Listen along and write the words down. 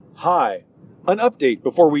Hi, an update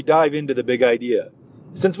before we dive into the big idea.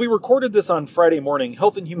 Since we recorded this on Friday morning,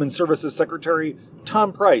 Health and Human Services Secretary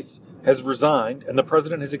Tom Price has resigned and the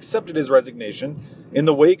president has accepted his resignation in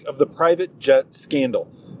the wake of the private jet scandal.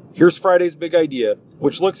 Here's Friday's big idea,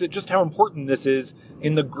 which looks at just how important this is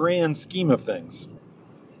in the grand scheme of things.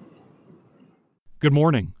 Good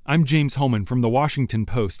morning. I'm James Hohmann from The Washington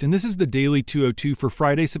Post, and this is the Daily 202 for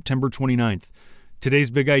Friday, September 29th.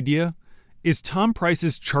 Today's big idea: is Tom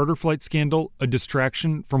Price's charter flight scandal a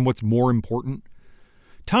distraction from what's more important?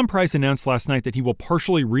 Tom Price announced last night that he will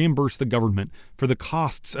partially reimburse the government for the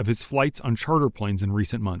costs of his flights on charter planes in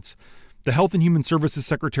recent months. The Health and Human Services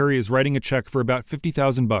Secretary is writing a check for about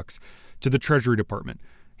 $50,000 to the Treasury Department.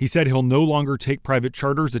 He said he'll no longer take private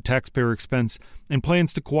charters at taxpayer expense and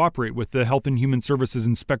plans to cooperate with the Health and Human Services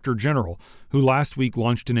Inspector General, who last week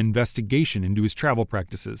launched an investigation into his travel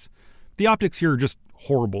practices. The optics here are just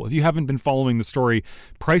horrible. If you haven't been following the story,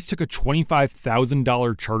 Price took a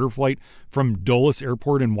 $25,000 charter flight from Dulles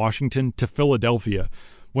Airport in Washington to Philadelphia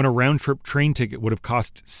when a round-trip train ticket would have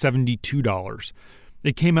cost $72.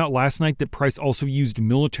 It came out last night that Price also used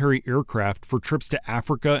military aircraft for trips to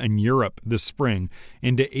Africa and Europe this spring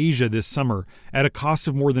and to Asia this summer at a cost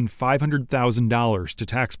of more than $500,000 to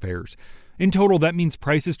taxpayers. In total, that means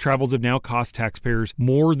Price's travels have now cost taxpayers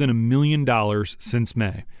more than $1 million since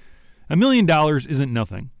May. $1 million isn't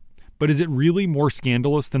nothing, but is it really more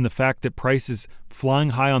scandalous than the fact that Price is flying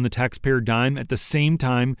high on the taxpayer dime at the same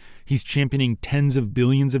time he's championing tens of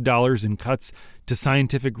billions of dollars in cuts to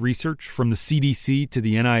scientific research from the CDC to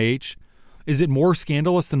the NIH? Is it more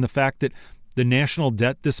scandalous than the fact that the national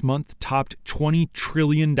debt this month topped $20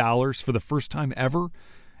 trillion for the first time ever?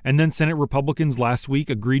 And then Senate Republicans last week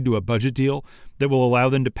agreed to a budget deal that will allow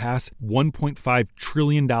them to pass $1.5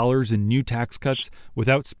 trillion in new tax cuts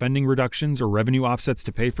without spending reductions or revenue offsets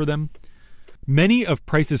to pay for them. Many of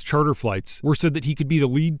Price's charter flights were so that he could be the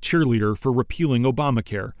lead cheerleader for repealing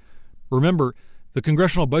Obamacare. Remember, the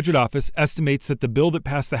Congressional Budget Office estimates that the bill that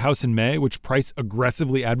passed the House in May, which Price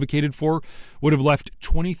aggressively advocated for, would have left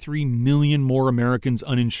 23 million more Americans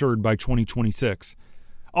uninsured by 2026.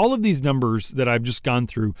 All of these numbers that I've just gone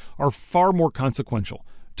through are far more consequential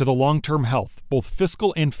to the long-term health, both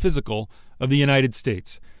fiscal and physical, of the United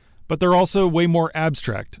States. But they're also way more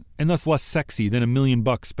abstract and thus less sexy than $1 million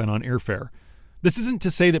spent on airfare. This isn't to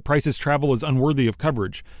say that Price's travel is unworthy of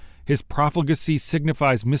coverage. His profligacy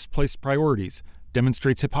signifies misplaced priorities,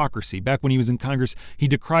 demonstrates hypocrisy. Back when he was in Congress, he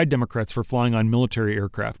decried Democrats for flying on military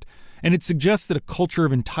aircraft. And it suggests that a culture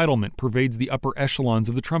of entitlement pervades the upper echelons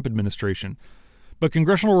of the Trump administration. But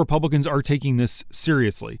congressional Republicans are taking this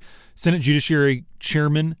seriously. Senate Judiciary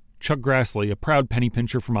Chairman Chuck Grassley, a proud penny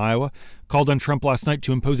pincher from Iowa, called on Trump last night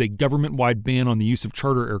to impose a government-wide ban on the use of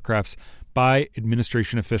charter aircrafts by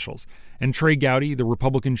administration officials. And Trey Gowdy, the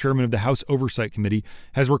Republican chairman of the House Oversight Committee,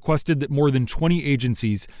 has requested that more than 20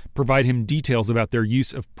 agencies provide him details about their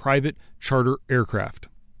use of private charter aircraft.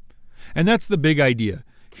 And that's the big idea.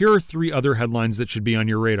 Here are 3 other headlines that should be on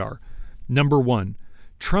your radar. Number 1.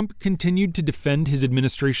 Trump continued to defend his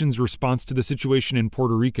administration's response to the situation in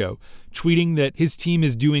Puerto Rico, tweeting that his team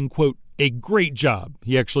is doing, quote, a great job,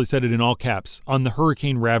 he actually said it in all caps, on the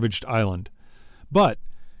hurricane-ravaged island. But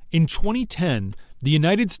in 2010, the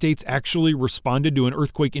United States actually responded to an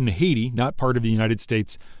earthquake in Haiti, not part of the United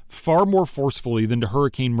States, far more forcefully than to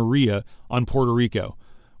Hurricane Maria on Puerto Rico.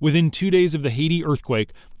 Within 2 days of the Haiti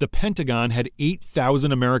earthquake, the Pentagon had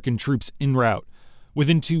 8,000 American troops en route.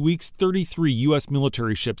 Within 2 weeks, 33 U.S.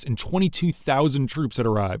 military ships and 22,000 troops had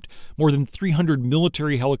arrived. More than 300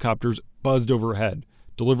 military helicopters buzzed overhead,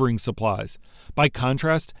 delivering supplies. By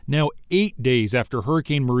contrast, now 8 days after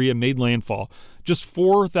Hurricane Maria made landfall, just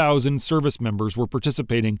 4,000 service members were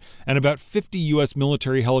participating, and about 50 U.S.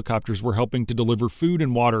 military helicopters were helping to deliver food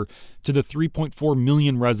and water to the 3.4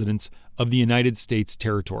 million residents of the United States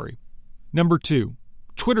territory. Number 2.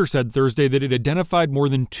 Twitter said Thursday that it identified more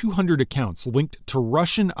than 200 accounts linked to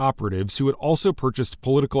Russian operatives who had also purchased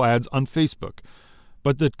political ads on Facebook.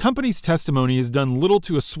 But the company's testimony has done little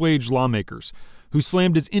to assuage lawmakers, who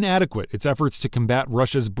slammed as inadequate its efforts to combat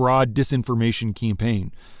Russia's broad disinformation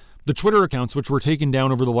campaign. The Twitter accounts, which were taken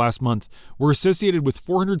down over the last month, were associated with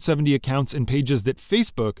 470 accounts and pages that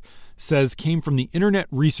Facebook says came from the Internet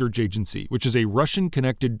Research Agency, which is a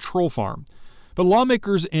Russian-connected troll farm. But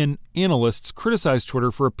lawmakers and analysts criticized Twitter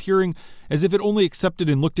for appearing as if it only accepted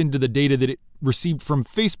and looked into the data that it received from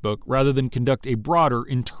Facebook rather than conduct a broader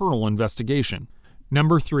internal investigation.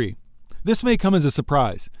 Number 3. This may come as a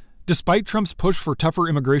surprise. Despite Trump's push for tougher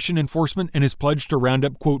immigration enforcement and his pledge to round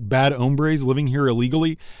up, quote, bad hombres living here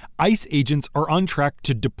illegally, ICE agents are on track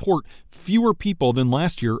to deport fewer people than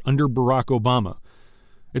last year under Barack Obama.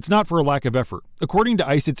 It's not for a lack of effort. According to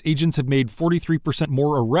ICE, its agents have made 43%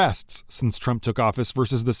 more arrests since Trump took office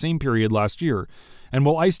versus the same period last year. And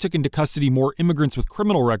while ICE took into custody more immigrants with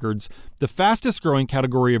criminal records, the fastest growing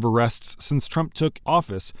category of arrests since Trump took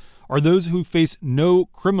office are those who face no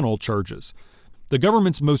criminal charges. The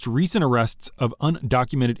government's most recent arrests of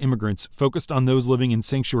undocumented immigrants focused on those living in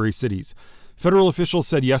sanctuary cities. Federal officials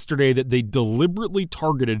said yesterday that they deliberately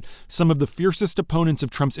targeted some of the fiercest opponents of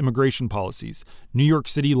Trump's immigration policies, New York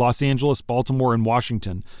City, Los Angeles, Baltimore, and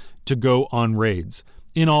Washington, to go on raids.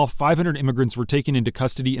 In all, 500 immigrants were taken into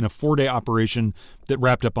custody in a 4-day operation that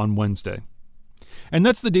wrapped up on Wednesday. And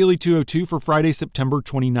that's the Daily 202 for Friday, September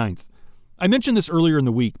 29th. I mentioned this earlier in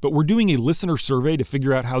the week, but we're doing a listener survey to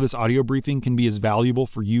figure out how this audio briefing can be as valuable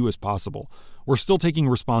for you as possible. We're still taking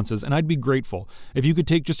responses, and I'd be grateful if you could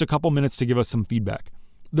take just a couple minutes to give us some feedback.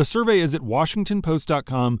 The survey is at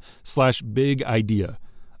washingtonpost.com/big idea.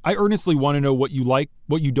 I earnestly want to know what you like,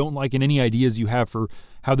 what you don't like, and any ideas you have for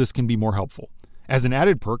how this can be more helpful. As an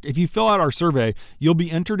added perk, if you fill out our survey, you'll be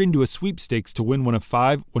entered into a sweepstakes to win one of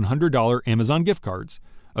 5 $100 Amazon gift cards.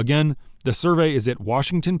 Again, the survey is at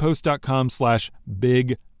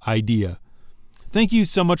washingtonpost.com/big idea. Thank you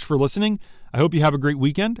so much for listening. I hope you have a great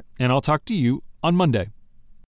weekend, and I'll talk to you on Monday.